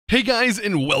Hey guys,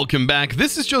 and welcome back.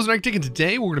 This is Chosen Arctic, and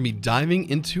today we're going to be diving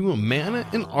into Mana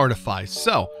and Artifice.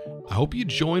 So, I hope you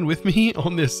join with me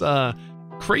on this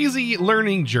crazy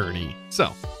learning journey.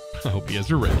 So, I hope you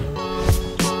guys are ready.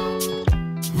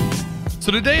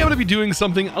 So today I'm going to be doing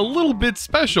something a little bit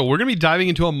special. We're going to be diving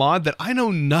into a mod that I know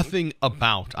nothing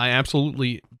about. I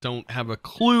absolutely don't have a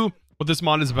clue what this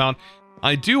mod is about.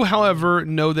 I do, however,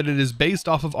 know that it is based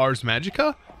off of Ars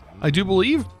Magica, I do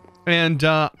believe. And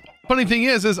funny thing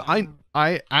is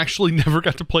I actually never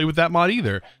got to play with that mod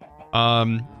either.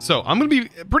 So I'm gonna be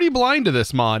pretty blind to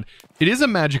this mod. It is a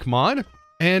magic mod,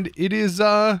 and it is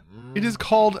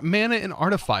called Mana and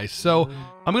Artifice. So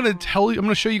I'm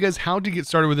gonna show you guys how to get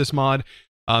started with this mod,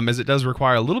 as it does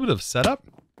require a little bit of setup.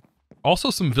 Also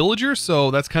some villagers, so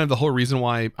that's kind of the whole reason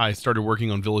why I started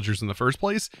working on villagers in the first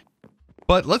place.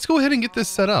 But let's go ahead and get this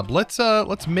set up.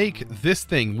 Let's make this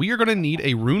thing. We are gonna need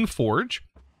a rune forge,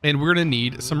 and we're gonna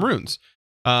need some runes.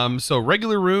 So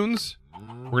regular runes,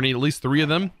 we're gonna need at least 3 of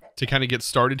them to kind of get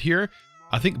started here.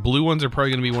 I think blue ones are probably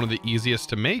gonna be one of the easiest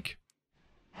to make.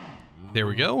 There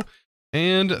we go.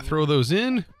 And throw those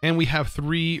in, and we have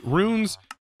 3 runes,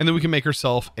 and then we can make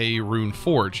ourselves a rune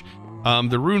forge.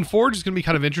 The rune forge is gonna be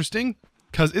kind of interesting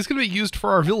because it's gonna be used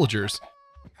for our villagers.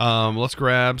 Let's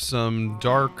grab some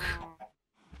dark.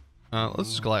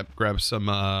 Let's just grab some.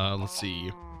 Let's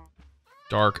see,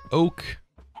 dark oak.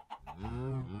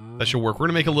 That should work. We're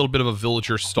gonna make a little bit of a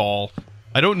villager stall.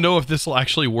 I don't know if this will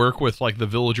actually work with like the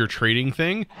villager trading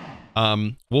thing.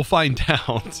 We'll find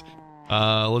out.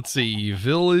 Let's see,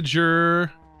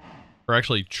 villager, or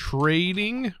actually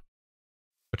trading,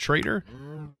 a trader.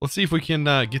 Let's see if we can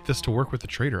get this to work with the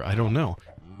trader. I don't know.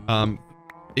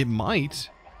 It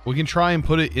might. We can try and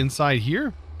put it inside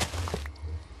here.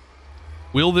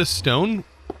 Will this stone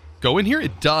go in here?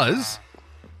 It does.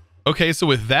 Okay, so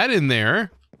with that in there,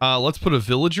 let's put a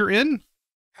villager in,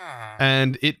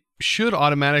 and it should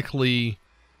automatically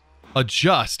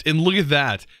adjust. And look at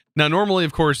that. Now, normally,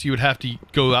 of course, you would have to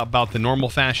go about the normal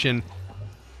fashion.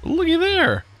 Look at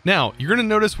there. Now, you're going to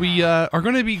notice we are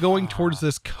going to be going towards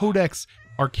this Codex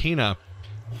Arcana.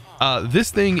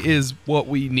 This thing is what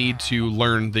we need to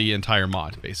learn the entire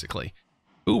mod, basically.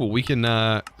 Ooh, we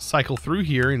can cycle through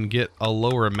here and get a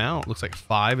lower amount. Looks like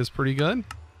 5 is pretty good.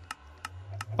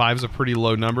 5 is a pretty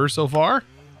low number so far.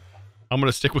 I'm going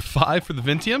to stick with 5 for the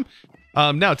Vintium.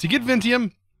 Now, to get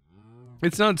Vintium,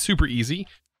 it's not super easy.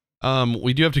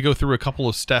 We do have to go through a couple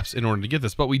of steps in order to get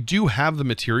this, but we do have the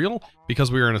material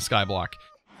because we are in a skyblock.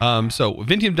 So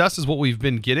Vintium dust is what we've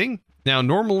been getting. Now,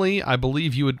 normally, I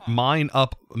believe you would mine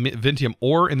up Vintium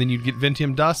ore, and then you'd get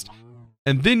Vintium dust.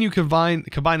 And then you combine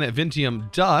that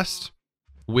Vintium dust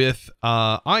with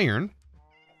iron.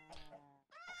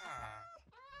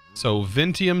 So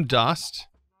Vintium dust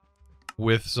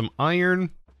with some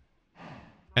iron,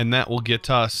 and that will get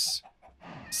us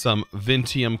some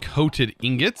Vintium coated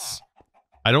ingots.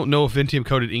 I don't know if Vintium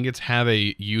coated ingots have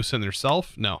a use in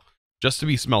themselves. No, just to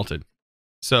be smelted.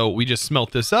 So we just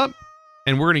smelt this up,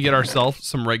 and we're gonna get ourselves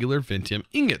some regular Vintium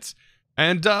ingots.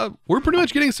 And we're pretty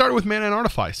much getting started with Mana and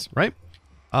Artifice, right?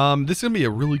 This is gonna be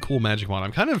a really cool magic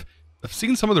mod. I've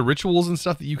seen some of the rituals and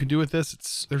stuff that you can do with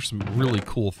this. There's some really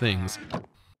cool things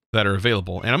that are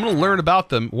available, and I'm going to learn about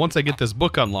them once I get this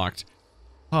book unlocked.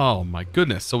 Oh my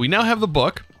goodness. So we now have the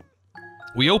book.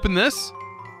 We open this.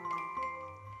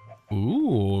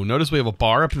 Ooh, notice we have a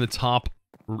bar up in the top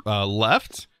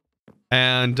left,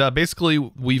 and basically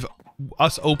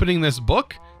us opening this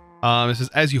book. It says,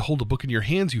 as you hold the book in your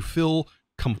hands, you feel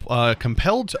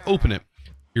compelled to open it.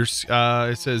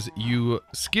 It says you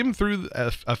skim through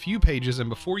a few pages, and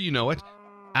before you know it,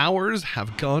 hours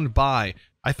have gone by.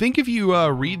 I think if you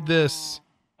read this,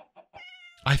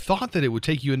 I thought that it would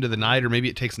take you into the night, or maybe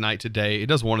it takes night to day. It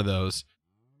does one of those,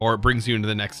 or it brings you into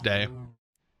the next day.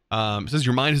 It says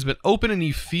your mind has been open, and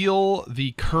you feel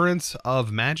the currents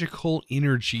of magical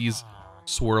energies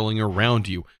swirling around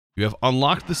you. You have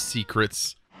unlocked the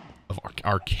secrets of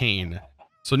Arcane.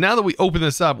 So now that we open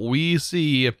this up, we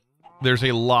see there's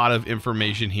a lot of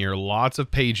information here, lots of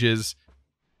pages,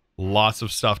 lots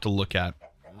of stuff to look at.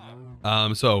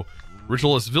 So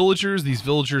ritualist villagers. These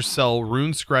villagers sell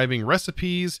rune scribing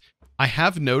recipes. I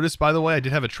have noticed, by the way, I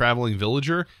did have a traveling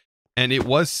villager, and it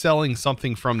was selling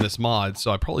something from this mod,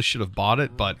 so I probably should have bought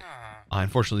it, but I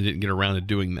unfortunately didn't get around to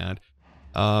doing that.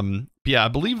 Yeah, I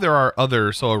believe there are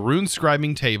other. So a rune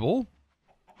scribing table.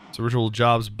 So ritual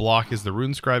jobs block is the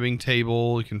rune scribing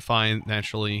table. You can find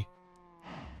naturally.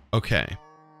 Okay.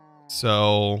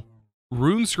 So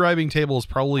rune scribing table is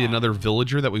probably another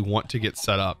villager that we want to get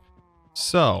set up.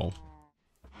 So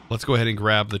let's go ahead and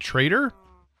grab the trader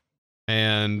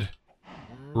and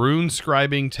rune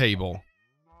scribing table.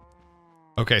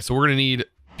 Okay, so we're going to need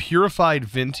purified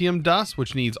Vintium dust,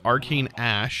 which needs arcane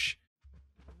ash.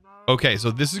 Okay,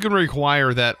 so this is going to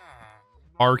require that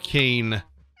arcane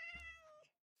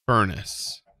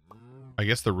furnace. I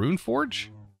guess the rune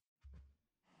forge?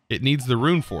 It needs the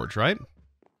rune forge, right?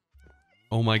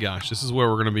 Oh my gosh, this is where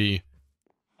we're going to be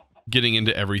getting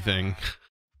into everything.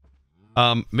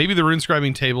 Maybe the rune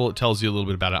scribing table tells you a little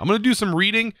bit about it. I'm going to do some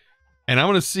reading, and I'm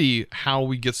going to see how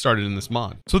we get started in this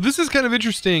mod. So this is kind of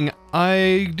interesting.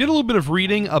 I did a little bit of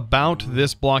reading about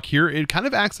this block here. It kind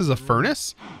of acts as a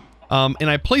furnace. And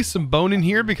I placed some bone in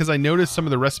here because I noticed some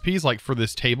of the recipes, like for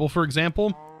this table, for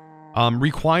example,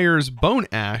 requires bone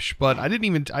ash, but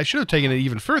I should have taken it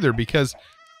even further because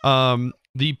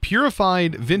the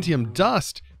purified Vintium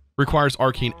dust requires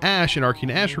arcane ash, and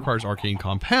arcane ash requires arcane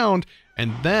compound,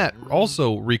 and that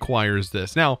also requires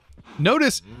this. Now,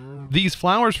 notice these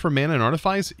flowers for mana and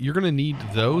artifice, you're going to need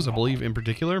those, I believe, in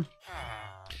particular.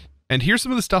 And here's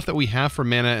some of the stuff that we have for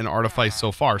mana and artifice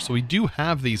so far. So we do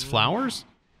have these flowers,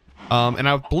 and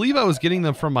I believe I was getting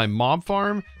them from my mob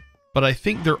farm, but I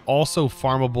think they're also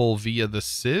farmable via the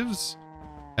sieves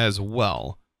as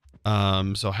well.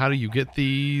 So how do you get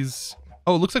these?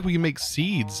 Oh, it looks like we can make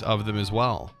seeds of them as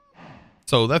well.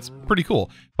 So that's pretty cool.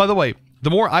 By the way, the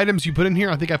more items you put in here,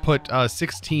 I think I put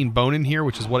 16 bone in here,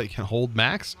 which is what it can hold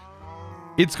max.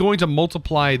 It's going to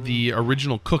multiply the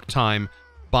original cook time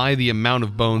by the amount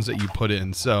of bones that you put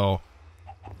in. So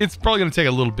it's probably going to take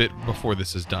a little bit before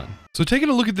this is done. So taking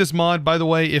a look at this mod, by the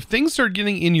way, if things start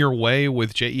getting in your way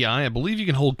with JEI, I believe you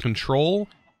can hold Control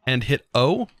and hit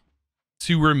O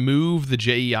to remove the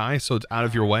JEI so it's out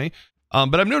of your way.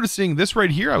 But I'm noticing this right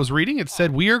here, I was reading, it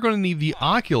said we are going to need the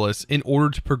Oculus in order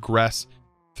to progress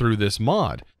through this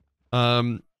mod.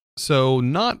 So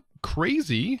not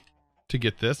crazy to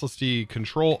get this. Let's see,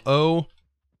 Control O.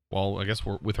 Well, I guess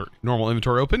we're with our normal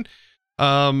inventory open.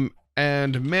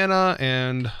 And mana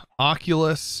and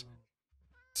Oculus.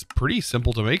 It's pretty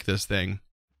simple to make this thing.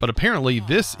 But apparently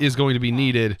this is going to be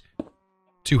needed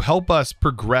to help us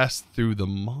progress through the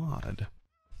mod.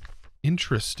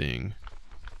 Interesting.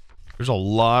 There's a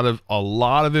lot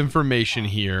of information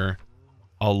here.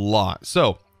 A lot.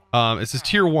 So, it says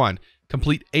tier 1.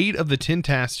 Complete 8 of the 10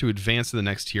 tasks to advance to the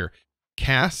next tier.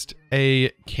 Cast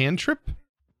a cantrip.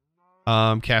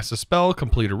 Cast a spell.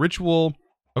 Complete a ritual.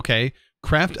 Okay.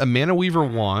 Craft a Mana Weaver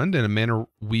wand and a Mana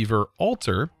Weaver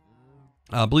altar.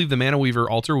 I believe the Mana Weaver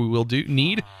altar we will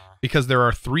need because there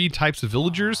are 3 types of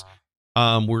villagers.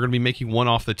 We're going to be making one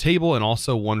off the table and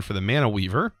also one for the Mana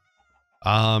Weaver.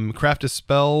 Craft a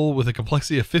spell with a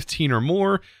complexity of 15 or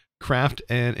more. Craft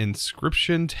an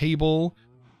inscription table,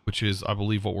 which is, I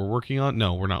believe, what we're working on.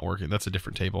 No, we're not working. That's a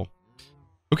different table.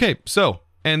 Okay, so,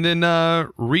 and then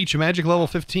reach magic level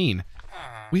 15.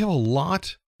 We have a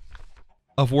lot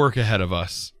of work ahead of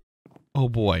us. Oh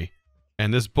boy.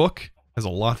 And this book has a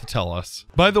lot to tell us.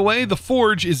 By the way, the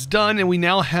forge is done and we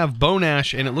now have bone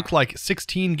ash, and it looked like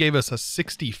 16 gave us a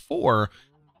 64,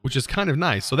 which is kind of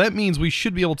nice. So that means we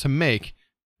should be able to make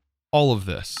all of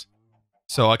this.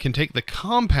 So I can take the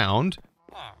compound,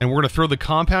 and we're going to throw the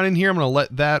compound in here. I'm going to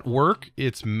let that work.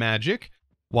 It's magic.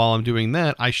 While I'm doing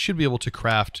that, I should be able to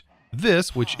craft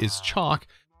this, which is chalk.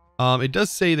 It does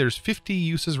say there's 50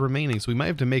 uses remaining, so we might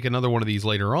have to make another one of these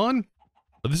later on.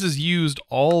 But this is used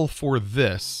all for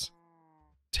this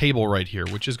table right here,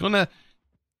 which is going to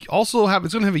also have,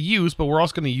 it's going to have a use, but we're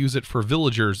also going to use it for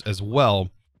villagers as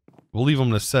well. We'll leave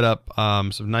them to set up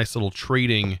some nice little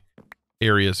trading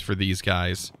areas for these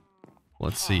guys.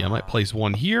 Let's see, I might place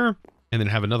one here and then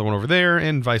have another one over there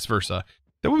and vice versa.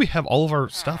 That way we have all of our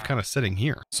stuff kind of sitting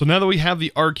here. So now that we have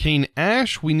the arcane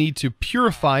ash, we need to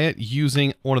purify it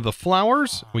using one of the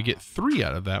flowers. We get 3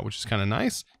 out of that, which is kind of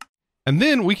nice. And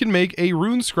then we can make a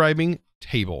rune scribing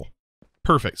table.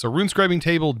 Perfect. So rune scribing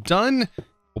table done.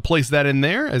 We'll place that in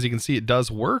there. As you can see, it does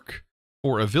work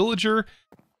for a villager.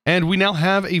 And we now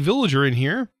have a villager in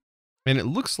here. And it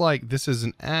looks like this is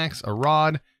an axe, a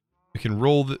rod. We can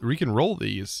roll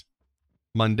these.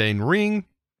 Mundane ring,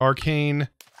 arcane,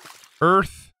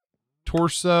 earth,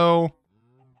 torso,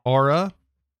 aura,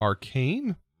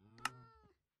 arcane,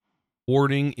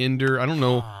 warding, ender. I don't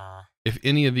know if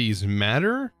any of these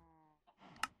matter.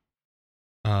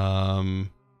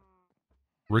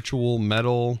 Ritual,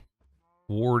 metal,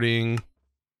 warding,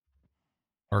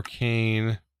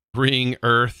 arcane, ring,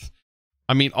 earth.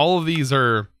 I mean, all of these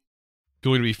are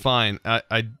going to be fine.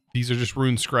 These are just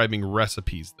rune scribing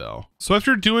recipes though. So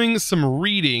after doing some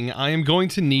reading, I am going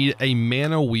to need a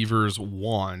Mana Weaver's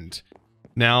wand.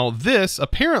 Now this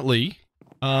apparently,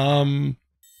 pattern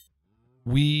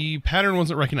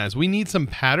wasn't recognized. We need some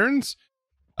patterns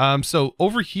So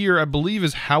over here, I believe,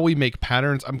 is how we make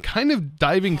patterns. I'm kind of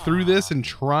diving through this and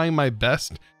trying my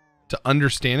best to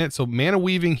understand it. So mana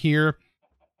weaving here.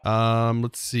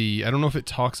 Let's see. I don't know if it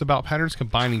talks about patterns,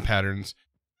 combining patterns.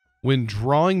 When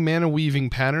drawing mana weaving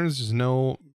patterns, there's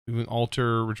no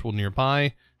altar ritual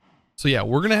nearby. So yeah,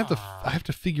 we're gonna I have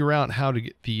to figure out how to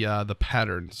get the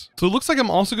patterns. So it looks like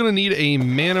I'm also gonna need a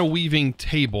mana weaving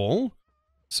table.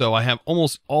 So I have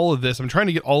almost all of this. I'm trying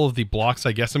to get all of the blocks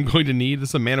I guess I'm going to need. This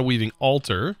is a mana weaving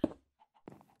altar.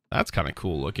 That's kind of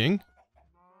cool looking.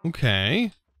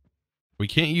 Okay. We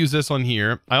can't use this on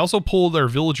here. I also pulled our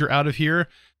villager out of here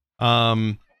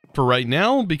for right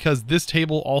now because this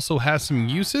table also has some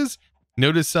uses.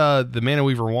 Notice the mana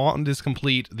weaver wand is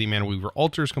complete. The mana weaver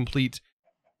altar is complete.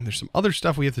 And there's some other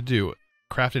stuff we have to do.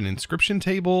 Craft an inscription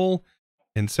table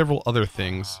and several other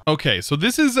things. Okay, so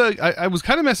this is I was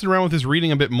kind of messing around with this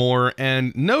reading a bit more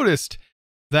and noticed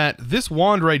that this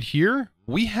wand right here,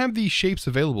 we have these shapes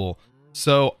available.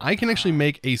 So I can actually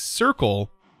make a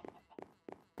circle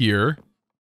here.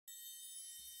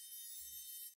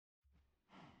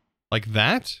 Like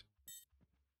that.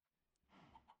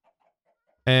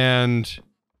 And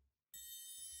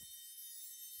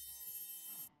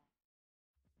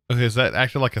okay, so that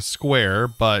acted like a square,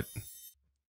 but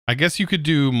I guess you could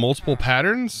do multiple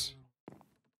patterns,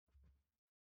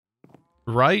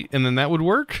 right? And then that would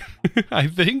work, I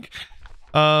think.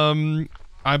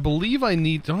 I believe don't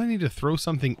I need to throw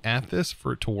something at this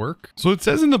for it to work? So it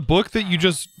says in the book that you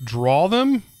just draw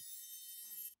them.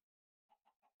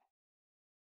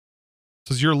 It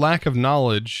says your lack of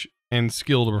knowledge and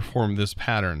skill to perform this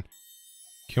pattern.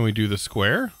 Can we do the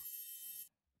square?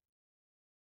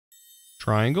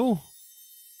 Triangle?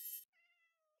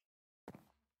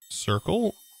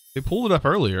 Circle? They pulled it up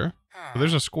earlier. So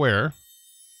there's a square.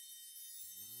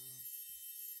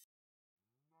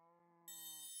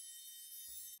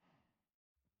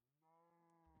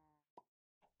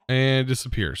 And it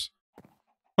disappears.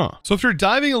 Huh. So after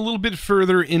diving a little bit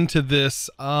further into this,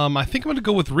 I think I'm going to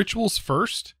go with rituals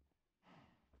first.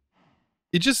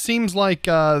 It just seems like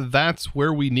that's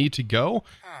where we need to go.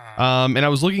 And I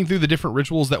was looking through the different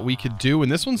rituals that we could do,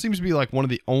 and this one seems to be like one of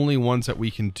the only ones that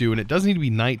we can do, and it does need to be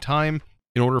nighttime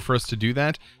in order for us to do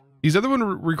that. These other ones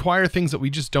require things that we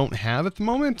just don't have at the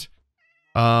moment.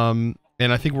 And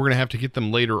I think we're going to have to get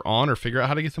them later on, or figure out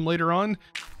how to get them later on.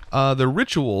 The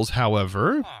rituals,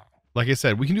 however, like I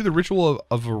said, we can do the ritual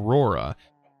of Aurora.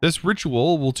 This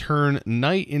ritual will turn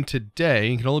night into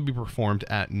day and can only be performed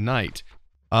at night.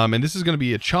 And this is going to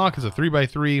be a chalk. It's a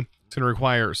 3x3. It's going to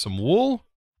require some wool.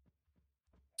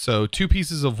 So 2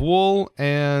 pieces of wool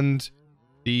and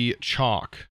the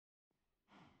chalk.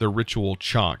 The ritual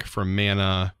chalk from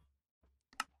mana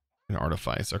and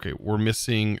Artifice. Okay, we're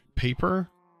missing paper.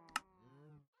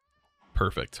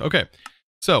 Perfect. Okay,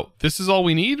 so this is all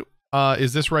we need.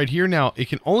 Is this right here. Now, it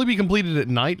can only be completed at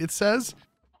night, it says.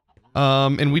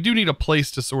 And we do need a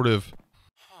place to sort of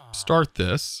start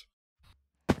this.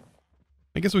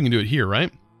 I guess we can do it here,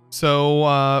 right?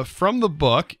 So from the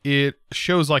book, it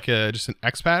shows like just an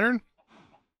X pattern.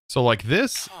 So like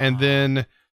this, and then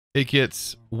it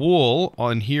gets wool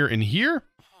on here and here.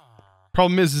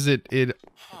 Problem is it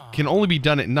can only be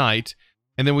done at night.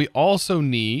 And then we also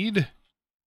need,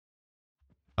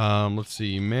 let's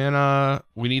see, mana.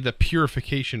 We need the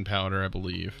purification powder, I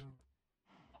believe.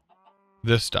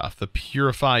 This stuff, the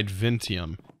purified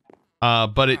Ventium.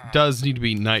 But it does need to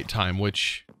be nighttime,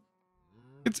 which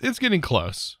it's getting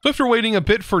close. So after waiting a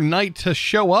bit for night to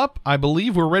show up, I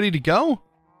believe we're ready to go.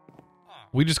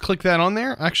 We just click that on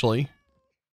there. Actually,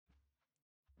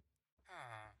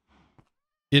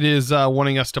 it is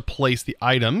wanting us to place the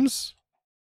items.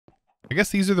 I guess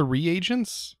these are the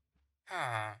reagents.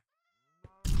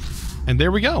 And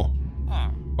there we go.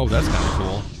 Oh, that's kind of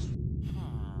cool.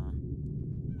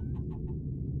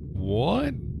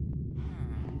 What?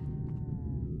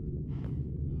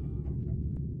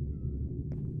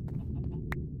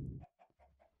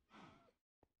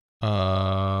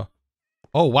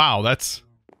 Oh wow, that's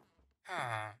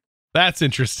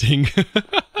interesting.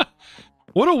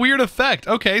 What a weird effect.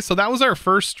 Okay, so that was our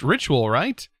first ritual,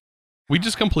 right? We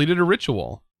just completed a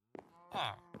ritual.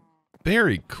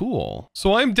 Very cool.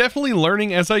 So I'm definitely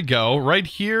learning as I go. Right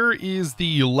here is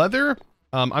the leather.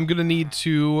 I'm gonna need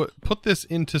to put this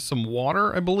into some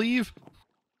water, I believe.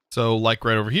 So like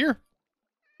right over here,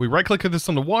 we right click this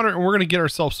on the water and we're gonna get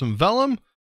ourselves some vellum.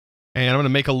 And I'm gonna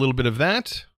make a little bit of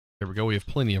that. There we go, we have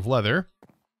plenty of leather.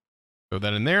 Throw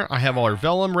that in there. I have all our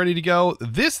vellum ready to go.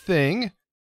 This thing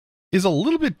is a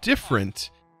little bit different.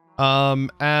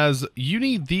 As you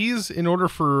need these in order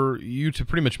for you to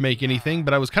pretty much make anything,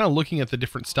 but I was kind of looking at the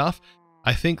different stuff.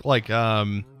 I think like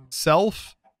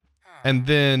self and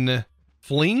then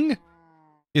fling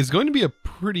is going to be a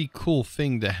pretty cool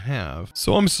thing to have.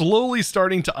 So I'm slowly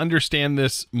starting to understand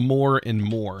this more and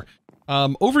more.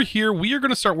 Over here, we are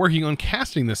going to start working on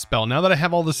casting this spell. Now that I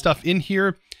have all this stuff in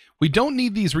here, we don't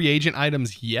need these reagent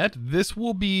items yet. This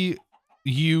will be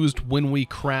used when we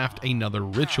craft another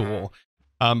ritual.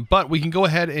 But we can go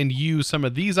ahead and use some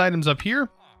of these items up here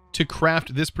to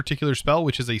craft this particular spell,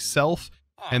 which is a self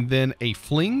and then a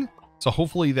fling. So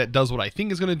hopefully that does what I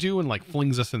think is going to do and like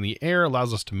flings us in the air,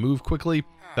 allows us to move quickly.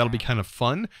 That'll be kind of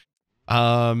fun.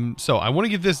 So I want to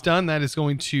get this done. That is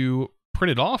going to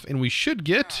print it off, and we should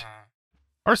get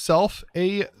ourselves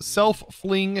a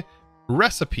self-fling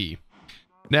recipe.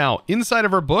 Now, inside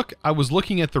of our book, I was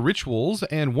looking at the rituals,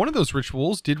 and one of those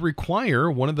rituals did require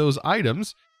one of those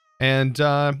items. And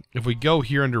if we go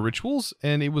here under rituals,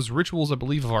 and it was rituals, I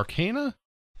believe, of Arcana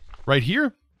right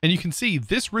here. And you can see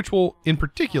this ritual in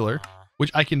particular,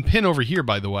 which I can pin over here,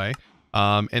 by the way.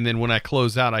 And then when I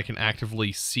close out, I can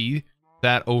actively see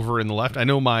that over in the left. I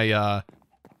know my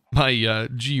my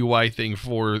GUI thing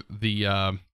for the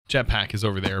jetpack is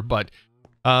over there, but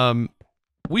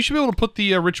we should be able to put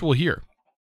the ritual here.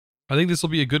 I think this will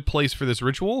be a good place for this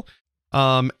ritual.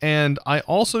 And I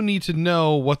also need to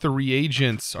know what the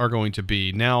reagents are going to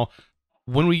be. Now,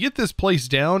 when we get this place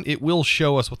down, it will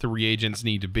show us what the reagents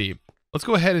need to be. Let's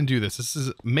go ahead and do this. This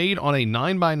is made on a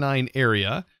 9x9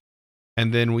 area.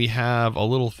 And then we have a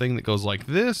little thing that goes like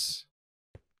this.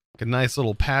 A nice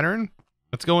little pattern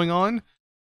that's going on.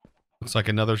 Looks like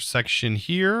another section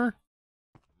here.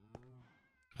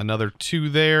 Another 2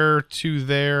 there, 2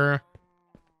 there,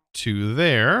 2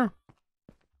 there.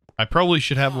 I probably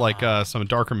should have like some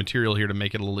darker material here to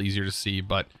make it a little easier to see,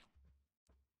 but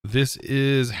this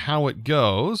is how it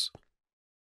goes.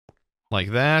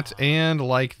 Like that and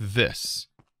like this.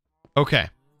 Okay.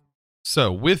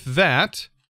 So with that,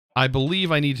 I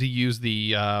believe I need to use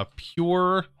the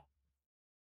pure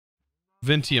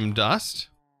Ventium dust.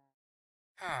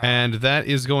 And that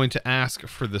is going to ask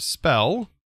for the spell.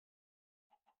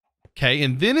 Okay,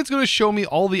 and then it's going to show me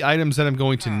all the items that I'm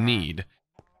going to need.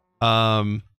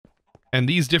 And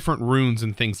these different runes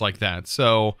and things like that.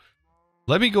 So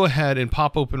let me go ahead and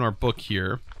pop open our book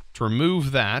here to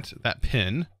remove that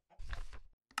pin.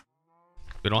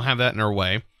 We don't have that in our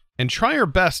way. And try our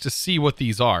best to see what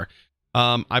these are.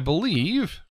 I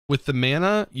believe with the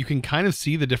mana, you can kind of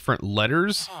see the different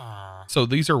letters. So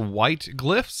these are white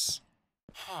glyphs.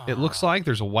 It looks like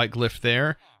there's a white glyph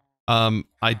there.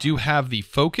 I do have the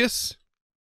focus.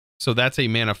 So that's a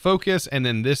mana focus. And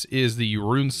then this is the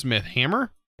runesmith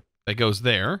hammer that goes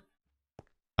there.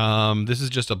 This is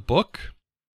just a book.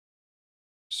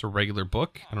 Just a regular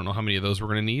book. I don't know how many of those we're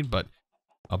going to need, but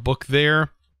a book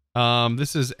there.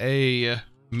 This is a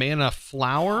mana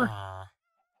flower.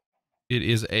 It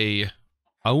is a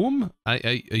aum,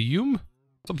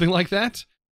 something like that.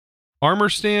 Armor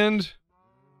stand.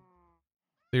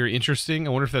 Very interesting. I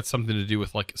wonder if that's something to do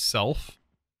with like self.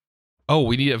 Oh,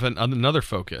 we need another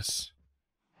focus.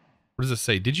 What does it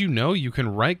say? Did you know you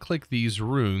can right-click these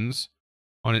runes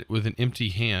on it with an empty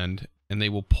hand, and they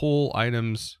will pull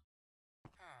items?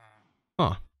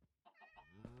 Huh.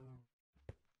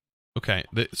 Okay,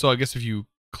 so I guess if you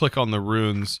click on the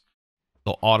runes,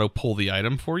 they'll auto-pull the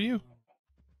item for you.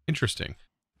 Interesting.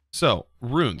 So,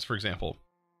 runes, for example.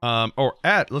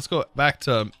 Let's go back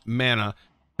to mana,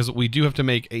 because we do have to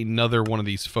make another one of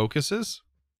these focuses.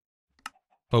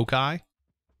 Foci.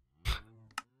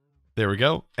 There we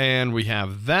go. And we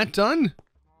have that done.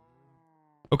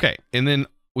 Okay, and then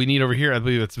we need over here, I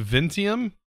believe it's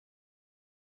Ventium.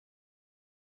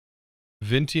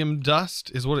 Ventium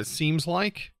dust is what it seems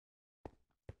like.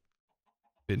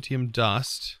 Ventium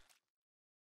dust.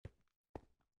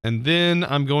 And then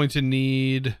I'm going to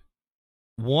need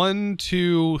 1,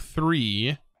 2,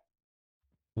 3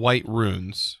 white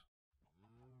runes.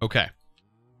 Okay.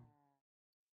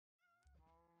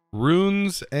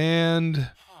 Runes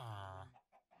and...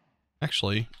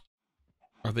 Actually,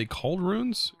 are they called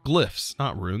runes? Glyphs,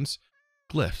 not runes.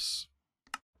 Glyphs.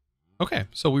 Okay,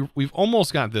 so we've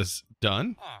almost got this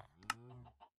done.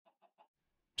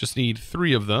 Just need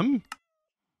 3 of them.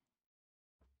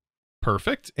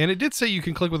 Perfect. And it did say you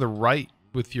can click with the right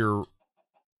with your...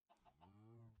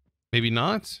 Maybe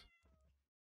not?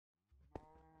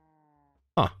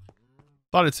 Huh.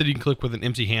 Thought it said you can click with an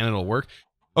empty hand and it'll work.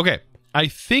 Okay. I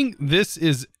think this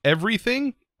is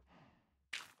everything.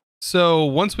 So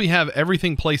once we have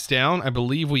everything placed down, I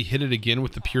believe we hit it again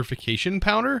with the purification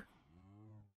powder.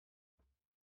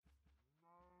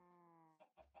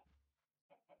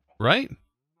 Right?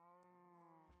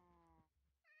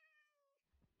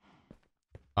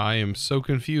 I am so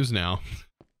confused now.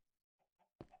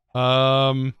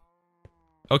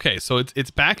 Okay, so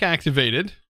it's back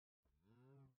activated.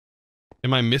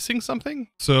 Am I missing something?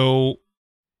 So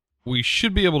we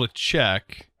should be able to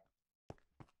check.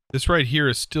 This right here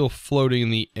is still floating in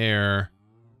the air.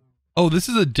 Oh, this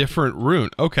is a different rune.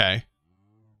 Okay.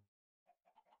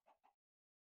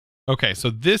 Okay, so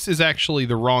this is actually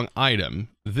the wrong item.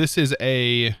 This is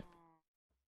a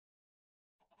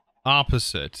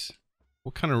opposite.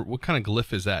 What kind of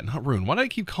glyph is that? Not rune. Why do I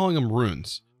keep calling them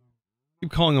runes?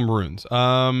 Keep calling them runes.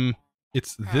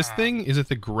 It's this thing. Is it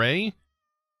the gray?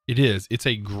 It is. It's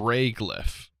a gray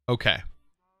glyph. Okay,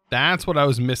 that's what I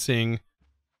was missing.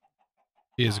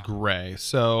 Is gray.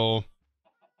 So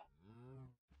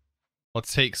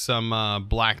let's take some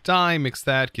black dye, mix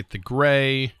that, get the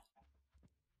gray.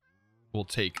 We'll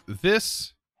take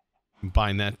this,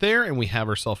 combine that there, and we have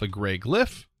ourselves a gray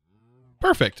glyph.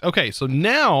 Perfect. Okay, so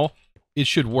now it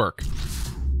should work.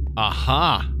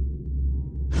 Aha.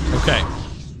 Okay.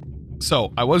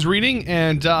 So I was reading,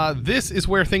 and this is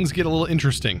where things get a little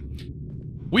interesting.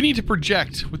 We need to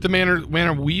project with the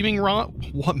mana weaving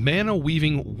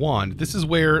wand. This is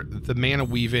where the mana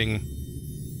weaving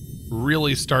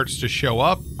really starts to show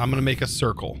up. I'm gonna make a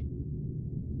circle.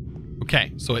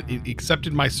 Okay, so it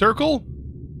accepted my circle.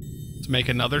 Let's make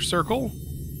another circle.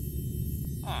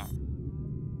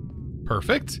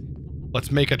 Perfect.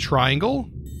 Let's make a triangle.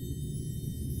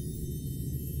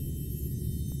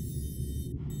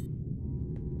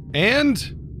 And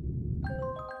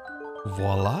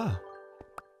voila.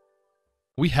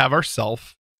 We have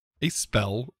ourselves a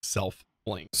spell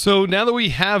self-fling. So now that we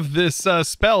have this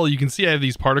spell, you can see I have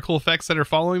these particle effects that are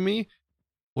following me.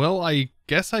 Well, I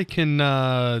guess I can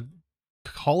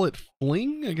call it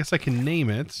fling. I guess I can name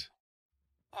it.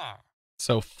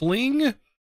 So fling,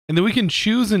 and then we can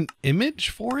choose an image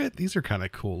for it. These are kind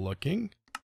of cool looking.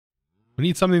 We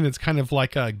need something that's kind of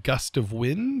like a gust of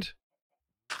wind.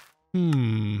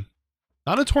 Not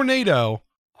a tornado.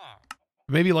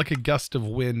 Maybe like a gust of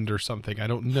wind or something. I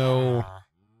don't know.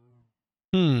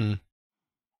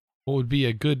 What would be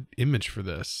a good image for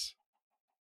this?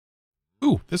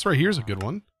 Ooh, this right here is a good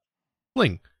one.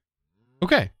 Fling.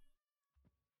 Okay.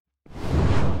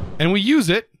 And we use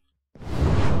it.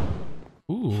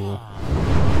 Ooh.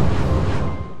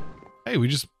 Hey, we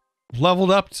just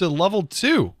leveled up to level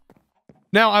 2.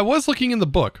 Now, I was looking in the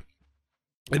book.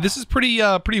 This is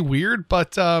pretty weird,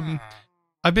 but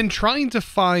I've been trying to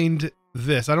find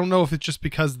this. I don't know if it's just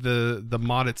because the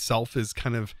mod itself is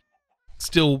kind of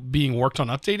still being worked on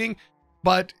updating,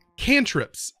 but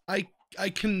cantrips. I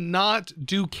cannot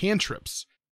do cantrips.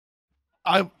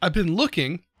 I've been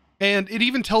looking, and it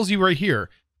even tells you right here,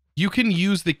 you can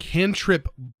use the cantrip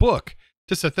book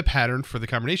to set the pattern for the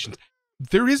combinations.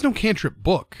 There is no cantrip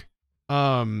book.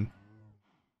 Even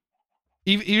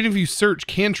if you search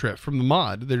cantrip from the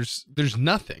mod, there's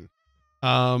nothing.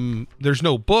 There's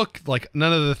no book. Like,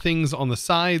 none of the things on the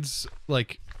sides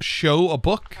like show a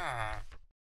book.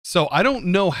 So I don't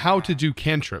know how to do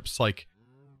cantrips. Like,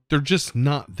 they're just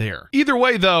not there. Either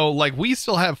way though, like, we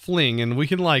still have fling, and we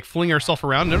can like fling ourselves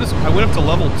around. Notice I went up to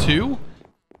level 2,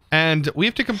 and we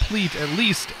have to complete at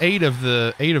least 8 of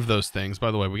those things. By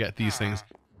the way, we got these things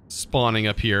spawning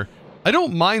up here. I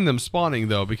don't mind them spawning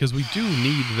though, because we do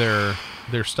need their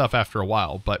stuff after a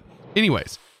while. But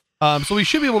anyways, so we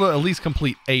should be able to at least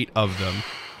complete 8 of them,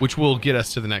 which will get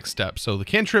us to the next step. So the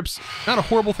cantrips, not a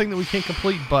horrible thing that we can't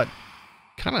complete, but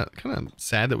kind of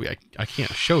sad that I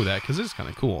can't show that, because it's kind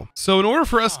of cool. So in order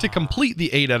for us to complete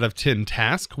the 8 out of 10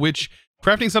 task, which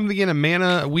crafting something in a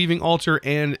mana weaving altar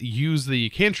and use the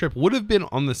cantrip would have been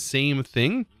on the same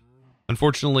thing.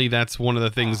 Unfortunately, that's one of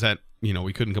the things that, you know,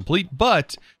 we couldn't complete.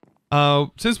 But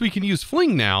since we can use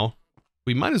fling now,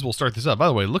 we might as well start this up. By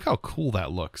the way, look how cool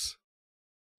that looks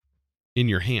in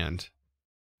your hand.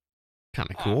 Kind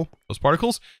of cool, those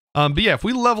particles. But yeah, if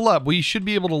we level up, we should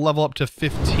be able to level up to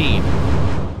 15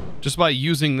 just by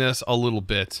using this a little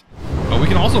bit. We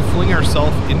can also fling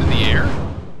ourselves into the air,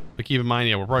 but keep in mind,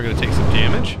 yeah, we're probably going to take some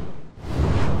damage.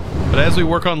 But as we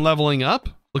work on leveling up,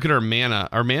 look at our mana.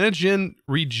 Our mana gen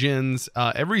regens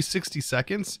every 60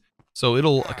 seconds, so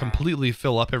it'll completely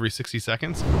fill up every 60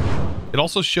 seconds. It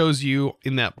also shows you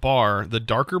in that bar, the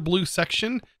darker blue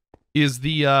section is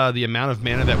the amount of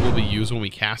mana that will be used when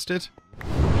we cast it.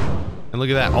 And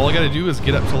look at that. All I got to do is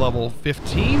get up to level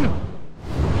 15,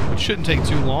 which shouldn't take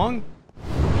too long.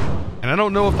 And I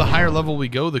don't know if the higher level we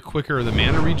go, the quicker the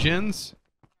mana regens.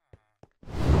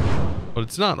 But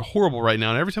it's not horrible right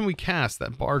now. And every time we cast,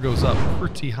 that bar goes up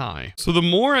pretty high. So the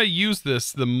more I use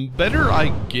this, the better I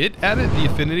get at it. The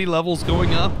affinity level's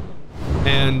going up.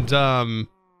 And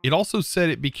it also said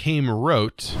it became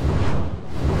rote.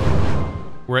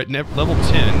 We're at level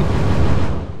 10.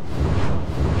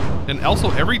 And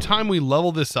also, every time we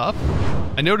level this up,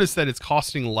 I noticed that it's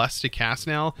costing less to cast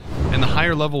now. And the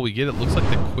higher level we get, it looks like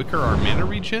the quicker our mana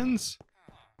regens.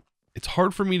 It's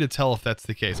hard for me to tell if that's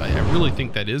the case. I really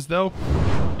think that is, though.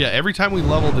 Yeah, every time we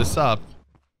level this up,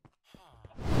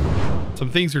 some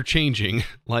things are changing.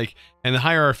 Like, and the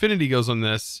higher our affinity goes on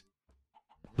this,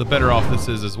 the better off this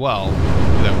is as well.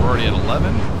 That we're already at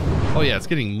 11. Oh yeah, it's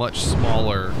getting much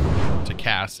smaller to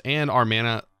cast, and our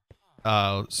mana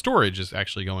storage is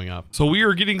actually going up. So we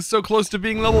are getting so close to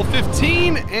being level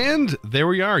 15, and there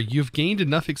we are. You've gained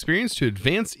enough experience to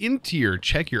advance in tier.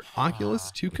 Check your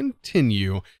Oculus to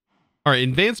continue. All right,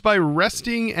 advance by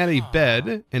resting at a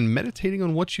bed and meditating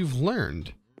on what you've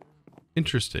learned.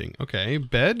 Interesting. Okay,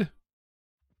 bed.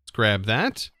 Let's grab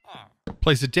that.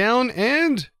 Place it down,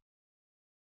 and you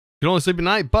can only sleep at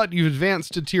night, but you've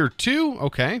advanced to tier 2.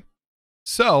 Okay.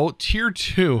 So, tier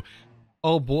 2.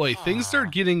 Oh boy, things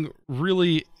start getting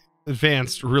really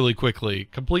advanced really quickly.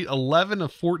 Complete 11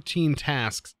 of 14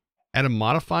 tasks. Add a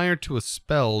modifier to a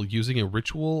spell using a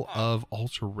ritual of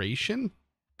alteration.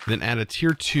 Then add a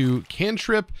tier 2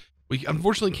 cantrip. We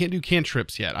unfortunately can't do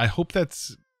cantrips yet. I hope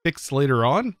that's fixed later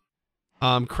on.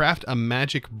 Craft a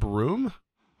magic broom.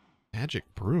 Magic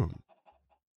broom.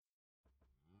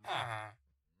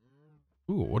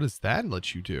 Ooh, what does that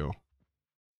let you do?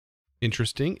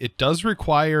 Interesting. It does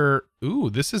require...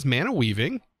 Ooh, this is mana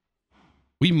weaving.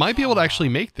 We might be able to actually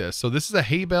make this. So this is a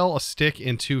hay bale, a stick,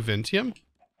 and 2 Ventium.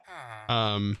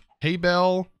 Hay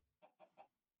bale,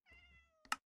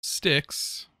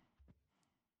 sticks,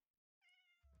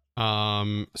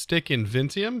 stick and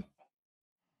Ventium.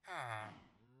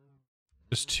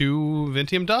 Just 2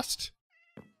 Ventium dust.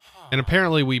 And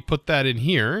apparently we put that in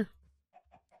here.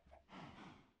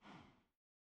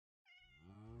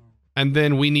 And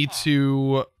then we need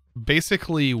to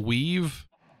basically weave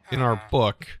in our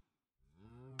book.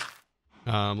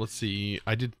 Let's see.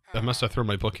 I must have thrown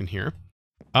my book in here.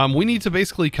 We need to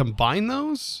basically combine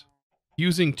those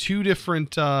using 2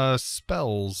 different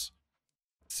spells.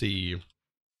 Let's see.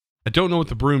 I don't know what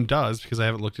the broom does because I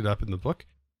haven't looked it up in the book.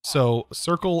 So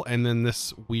circle and then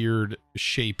this weird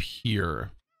shape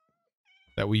here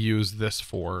that we use this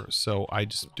for. So I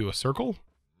just do a circle.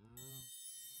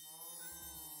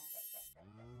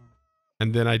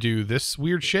 And then I do this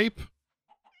weird shape.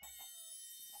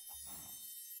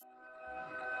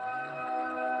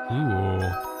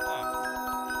 Ooh.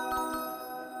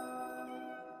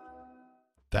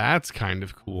 That's kind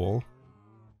of cool.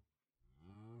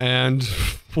 And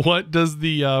what does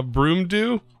the broom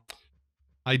do?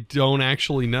 I don't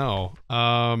actually know.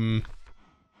 Let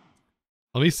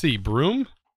me see. Broom?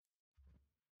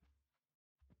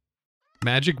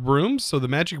 Magic broom? So the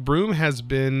magic broom has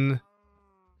been...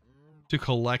 to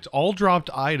collect all dropped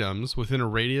items within a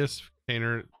radius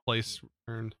container place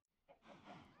returned.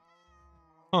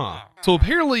 Huh. So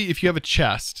apparently if you have a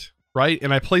chest, right,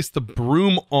 and I place the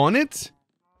broom on it,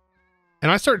 and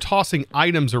I start tossing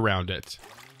items around it,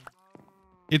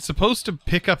 it's supposed to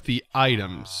pick up the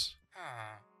items.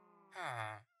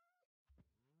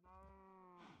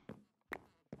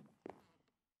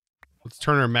 Let's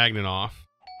turn our magnet off.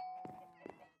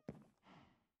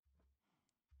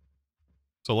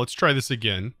 So let's try this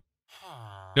again.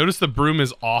 Notice the broom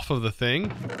is off of the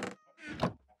thing.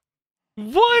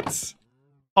 What?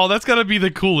 Oh, that's gotta be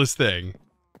the coolest thing.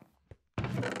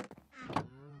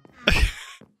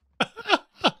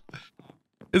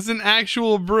 It's an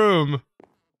actual broom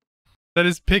that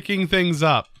is picking things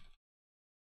up.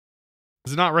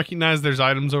 Does it not recognize there's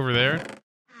items over there?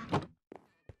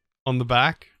 On the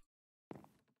back?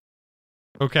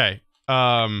 Okay.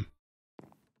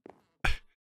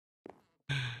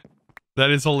 That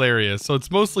is hilarious. So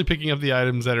it's mostly picking up the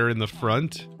items that are in the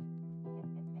front.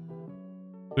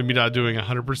 Maybe not doing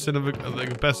 100% of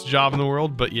the best job in the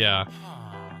world, but yeah.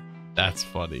 That's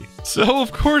funny. So,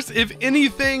 of course, if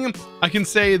anything, I can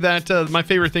say that my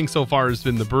favorite thing so far has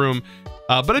been the broom.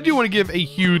 But I do want to give a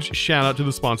huge shout out to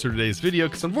the sponsor of today's video,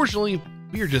 because unfortunately,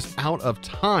 we are just out of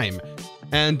time.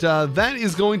 And that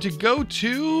is going to go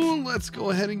to, let's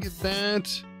go ahead and get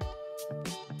that.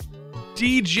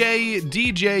 JD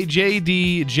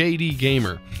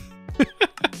Gamer.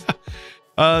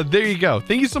 There you go.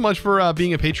 Thank you so much for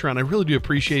being a Patreon. I really do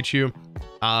appreciate you.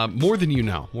 More than you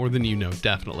know,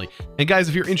 definitely. And guys,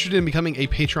 if you're interested in becoming a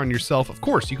Patreon yourself, of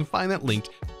course, you can find that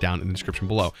linked down in the description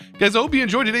below. Guys, I hope you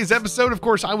enjoyed today's episode. Of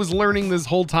course, I was learning this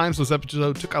whole time, so this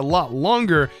episode took a lot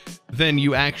longer than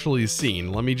you actually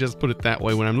seen. Let me just put it that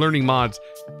way. When I'm learning mods,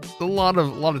 it's a lot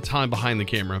of time behind the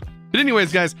camera. But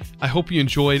anyways, guys, I hope you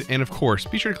enjoyed. And of course,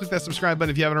 be sure to click that subscribe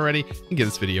button if you haven't already and give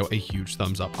this video a huge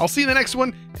thumbs up. I'll see you in the next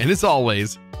one. And as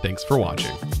always, thanks for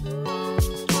watching.